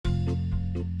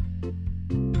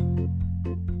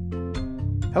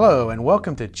Hello and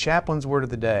welcome to Chaplain's Word of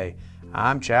the Day.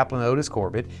 I'm Chaplain Otis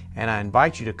Corbett and I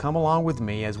invite you to come along with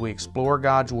me as we explore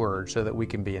God's Word so that we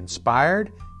can be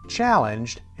inspired,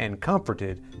 challenged, and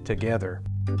comforted together.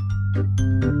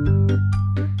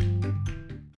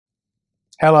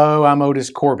 Hello, I'm Otis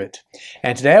Corbett,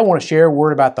 and today I want to share a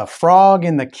word about the frog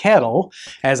in the kettle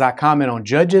as I comment on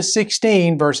Judges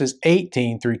 16 verses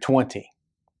 18 through 20.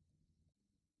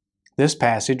 This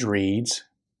passage reads,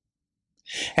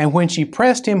 "And when she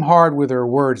pressed him hard with her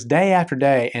words day after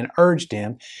day and urged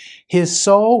him, his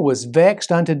soul was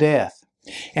vexed unto death.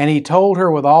 And he told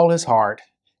her with all his heart,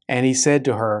 and he said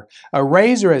to her, A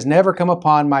razor has never come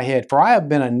upon my head, for I have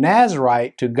been a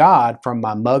Nazarite to God from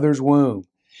my mother's womb.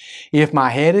 If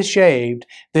my head is shaved,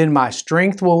 then my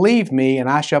strength will leave me, and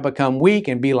I shall become weak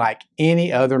and be like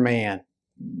any other man."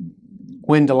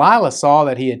 When Delilah saw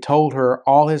that he had told her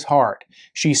all his heart,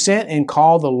 she sent and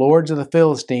called the lords of the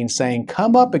Philistines, saying,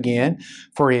 "Come up again,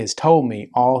 for he has told me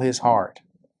all his heart."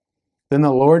 Then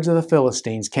the lords of the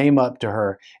Philistines came up to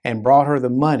her and brought her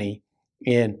the money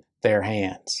in their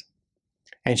hands.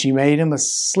 And she made him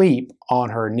asleep on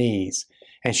her knees.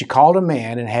 And she called a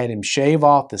man and had him shave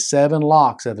off the 7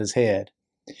 locks of his head.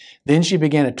 Then she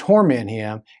began to torment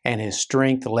him, and his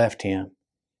strength left him.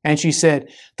 And she said,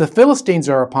 "The Philistines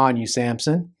are upon you,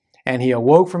 Samson." And he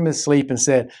awoke from his sleep and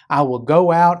said, "I will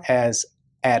go out as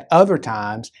at other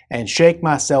times and shake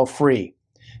myself free."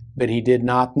 But he did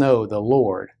not know the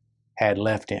Lord had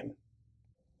left him.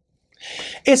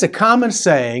 It's a common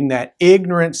saying that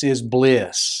ignorance is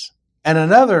bliss. And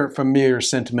another familiar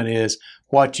sentiment is,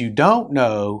 what you don't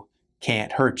know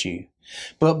can't hurt you.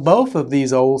 But both of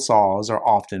these old saws are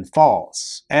often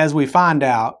false, as we find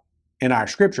out in our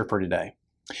scripture for today.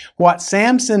 What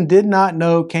Samson did not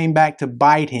know came back to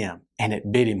bite him, and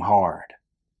it bit him hard.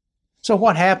 So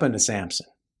what happened to Samson?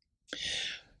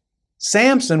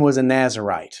 Samson was a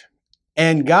Nazarite,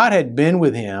 and God had been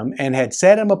with him and had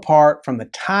set him apart from the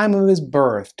time of his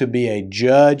birth to be a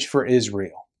judge for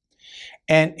Israel.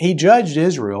 And he judged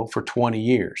Israel for 20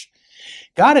 years.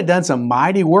 God had done some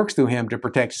mighty works through him to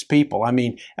protect his people.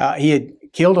 He had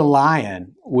killed a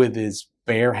lion with his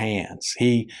bare hands.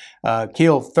 He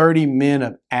killed 30 men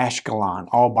of Ashkelon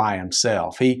all by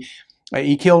himself. He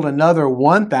killed another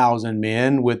 1,000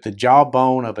 men with the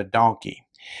jawbone of a donkey.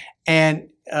 And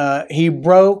he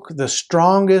broke the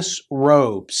strongest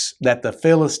ropes that the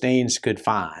Philistines could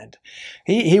find.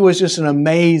 He was just an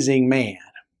amazing man.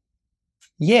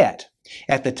 Yet,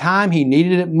 at the time he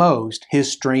needed it most, his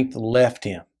strength left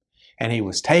him, and he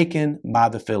was taken by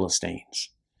the Philistines.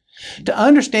 To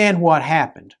understand what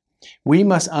happened, we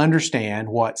must understand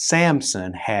what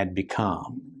Samson had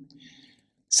become.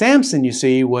 Samson, you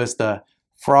see, was the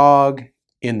frog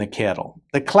in the kettle,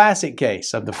 the classic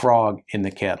case of the frog in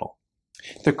the kettle.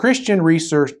 The Christian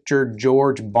researcher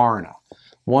George Barna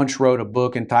once wrote a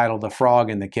book entitled The Frog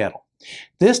in the Kettle.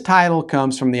 This title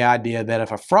comes from the idea that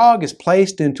if a frog is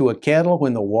placed into a kettle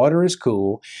when the water is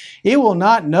cool, it will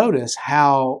not notice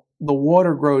how the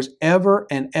water grows ever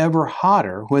and ever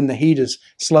hotter when the heat is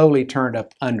slowly turned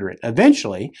up under it.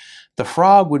 Eventually, the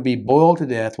frog would be boiled to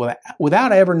death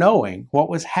without ever knowing what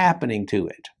was happening to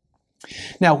it.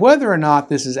 Now, whether or not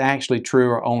this is actually true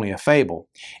or only a fable,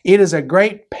 it is a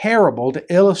great parable to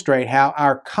illustrate how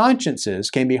our consciences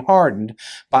can be hardened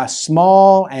by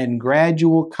small and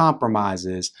gradual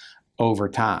compromises over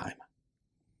time.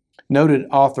 Noted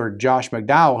author Josh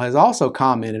McDowell has also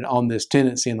commented on this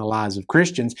tendency in the lives of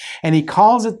Christians, and he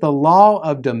calls it the law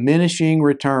of diminishing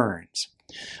returns.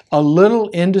 A little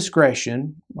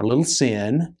indiscretion, a little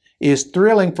sin, is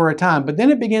thrilling for a time, but then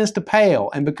it begins to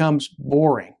pale and becomes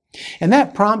boring. And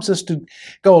that prompts us to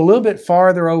go a little bit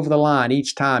farther over the line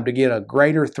each time to get a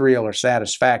greater thrill or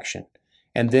satisfaction.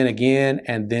 And then again,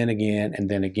 and then again, and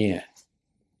then again.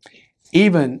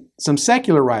 Even some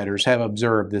secular writers have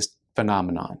observed this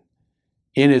phenomenon.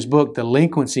 In his book,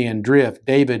 Delinquency and Drift,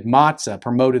 David Matza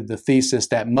promoted the thesis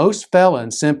that most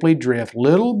felons simply drift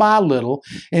little by little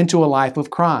into a life of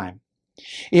crime.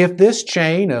 If this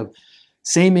chain of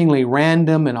seemingly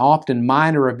random and often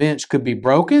minor events could be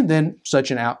broken, then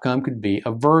such an outcome could be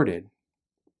averted.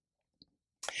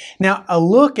 Now, a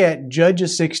look at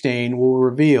Judges 16 will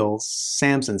reveal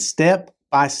Samson's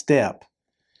step-by-step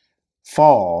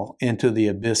fall into the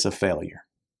abyss of failure.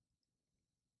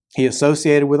 He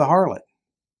associated with a harlot.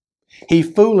 He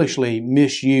foolishly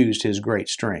misused his great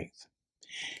strength.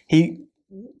 He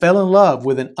fell in love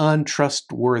with an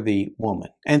untrustworthy woman.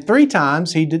 And 3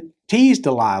 times he teased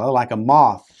Delilah like a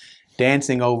moth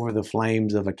dancing over the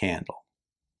flames of a candle.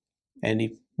 And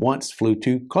he once flew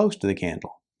too close to the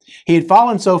candle. He had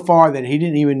fallen so far that he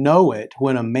didn't even know it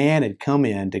when a man had come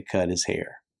in to cut his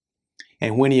hair.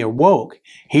 And when he awoke,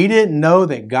 he didn't know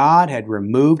that God had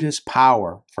removed his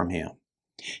power from him.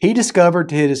 He discovered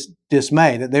to his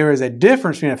dismay that there is a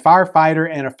difference between a firefighter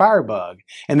and a firebug,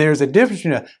 and there is a difference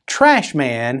between a trash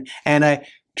man and a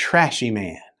trashy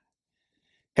man.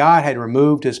 God had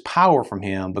removed his power from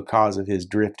him because of his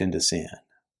drift into sin.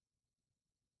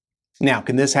 Now,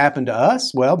 can this happen to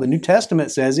us? Well, the New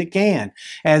Testament says it can,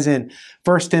 as in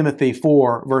 1 Timothy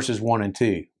 4, verses 1 and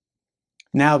 2.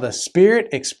 Now the Spirit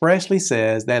expressly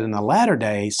says that in the latter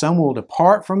days some will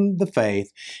depart from the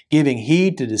faith, giving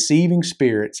heed to deceiving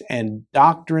spirits and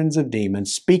doctrines of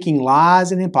demons, speaking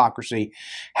lies and hypocrisy,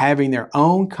 having their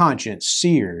own conscience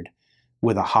seared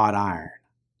with a hot iron.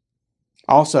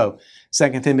 Also,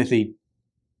 2 Timothy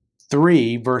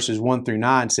 3, verses 1 through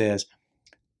 9 says,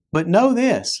 But know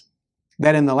this,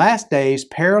 that in the last days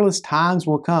perilous times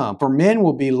will come, for men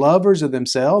will be lovers of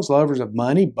themselves, lovers of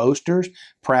money, boasters,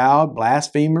 proud,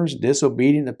 blasphemers,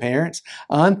 disobedient to parents,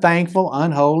 unthankful,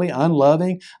 unholy,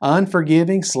 unloving,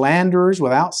 unforgiving, slanderers,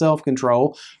 without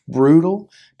self-control,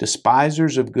 brutal,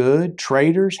 despisers of good,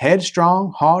 traitors,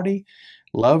 headstrong, haughty,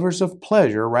 lovers of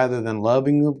pleasure rather than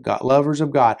lovers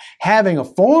of God, having a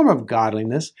form of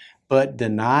godliness, but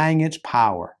denying its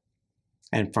power.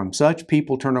 And from such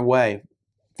people turn away.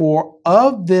 For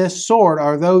of this sort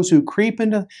are those who creep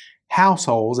into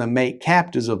households and make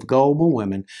captives of gullible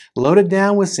women, loaded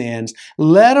down with sins,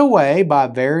 led away by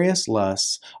various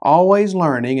lusts, always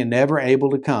learning and never able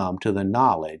to come to the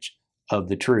knowledge of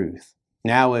the truth.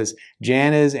 Now as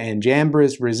Jannes and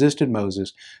Jambres resisted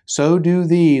Moses, so do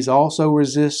these also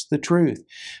resist the truth.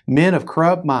 Men of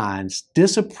corrupt minds,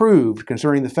 disapproved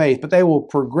concerning the faith, but they will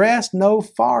progress no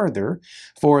farther,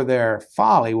 for their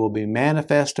folly will be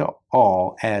manifest to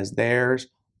all, as theirs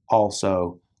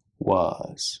also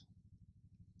was.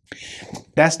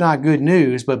 That's not good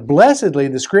news, but blessedly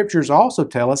the Scriptures also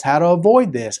tell us how to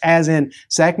avoid this, as in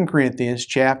 2 Corinthians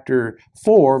chapter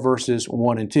 4, verses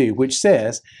 1 and 2, which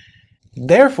says,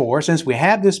 Therefore, since we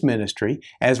have this ministry,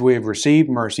 as we have received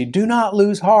mercy, do not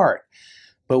lose heart.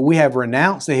 But we have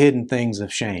renounced the hidden things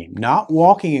of shame, not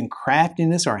walking in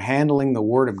craftiness or handling the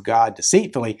word of God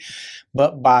deceitfully,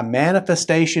 but by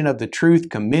manifestation of the truth,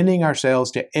 commending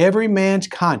ourselves to every man's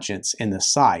conscience in the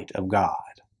sight of God.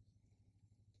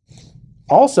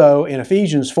 Also, in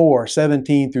Ephesians 4,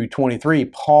 17 through 23,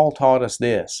 Paul taught us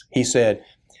this. He said,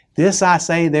 This I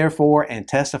say therefore and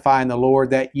testify in the Lord,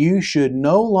 that you should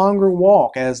no longer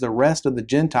walk as the rest of the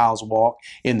Gentiles walk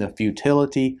in the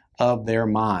futility of their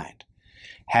mind,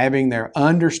 having their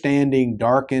understanding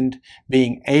darkened,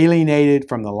 being alienated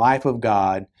from the life of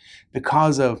God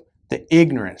because of the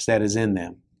ignorance that is in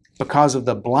them, because of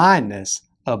the blindness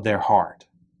of their heart,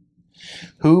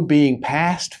 who being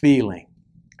past feeling,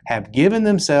 have given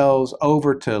themselves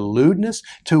over to lewdness,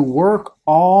 to work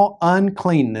all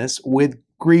uncleanness with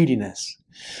greediness.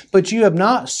 But you have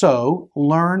not so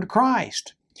learned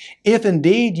Christ, if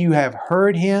indeed you have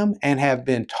heard Him and have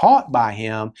been taught by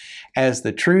Him, as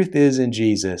the truth is in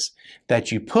Jesus,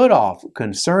 that you put off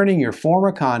concerning your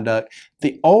former conduct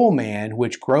the old man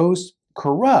which grows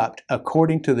corrupt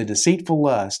according to the deceitful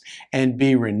lust, and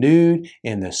be renewed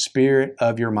in the spirit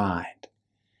of your mind,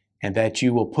 and that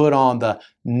you will put on the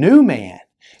new man,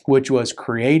 which was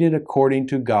created according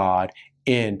to God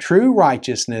in true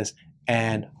righteousness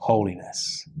and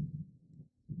holiness.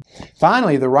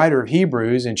 Finally, the writer of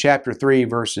Hebrews in chapter 3,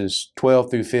 verses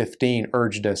 12 through 15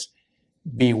 urged us,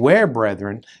 Beware,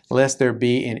 brethren, lest there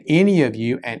be in any of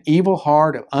you an evil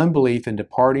heart of unbelief in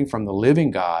departing from the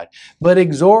living God, but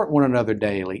exhort one another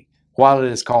daily, while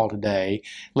it is called today,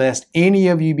 lest any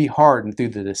of you be hardened through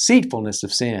the deceitfulness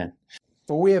of sin.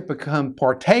 For we have become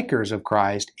partakers of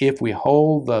Christ if we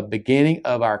hold the beginning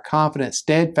of our confidence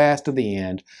steadfast to the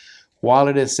end. While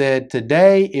it is said,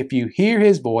 Today, if you hear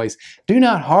His voice, do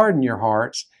not harden your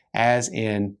hearts as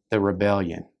in the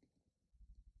rebellion.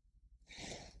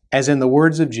 As in the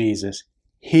words of Jesus,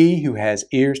 He who has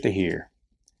ears to hear,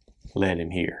 let him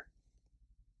hear.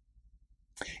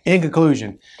 In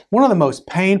conclusion, one of the most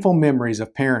painful memories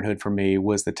of parenthood for me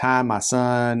was the time my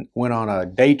son went on a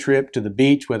day trip to the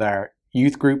beach with our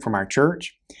youth group from our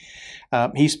church.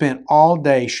 He spent all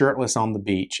day shirtless on the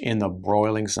beach in the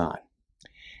broiling sun.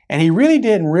 And he really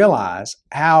didn't realize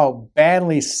how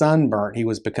badly sunburnt he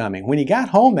was becoming. When he got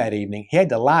home that evening, he had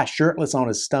to lie shirtless on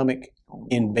his stomach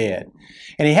in bed.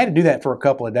 And he had to do that for a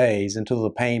couple of days until the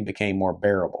pain became more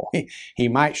bearable. He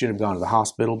might should have gone to the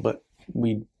hospital, but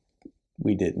we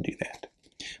didn't do that.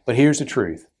 But here's the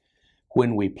truth.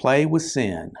 When we play with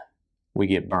sin, we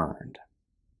get burned,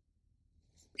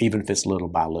 even if it's little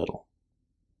by little.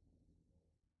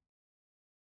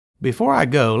 Before I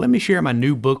go, let me share my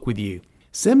new book with you.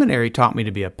 Seminary taught me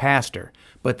to be a pastor,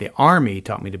 but the Army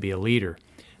taught me to be a leader.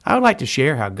 I would like to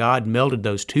share how God melded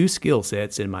those two skill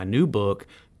sets in my new book,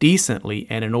 Decently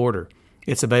and in Order.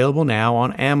 It's available now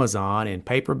on Amazon in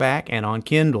paperback and on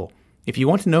Kindle. If you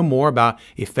want to know more about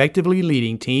effectively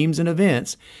leading teams and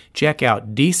events, check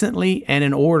out Decently and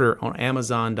in Order on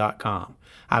Amazon.com.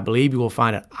 I believe you will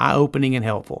find it eye-opening and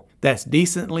helpful. That's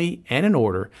Decently and in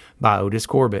Order by Otis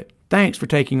Corbett. Thanks for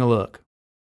taking a look.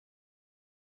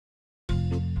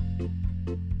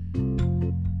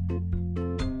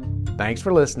 Thanks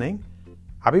for listening.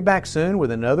 I'll be back soon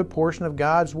with another portion of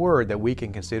God's Word that we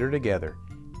can consider together.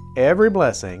 Every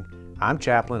blessing. I'm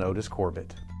Chaplain Otis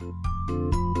Corbett.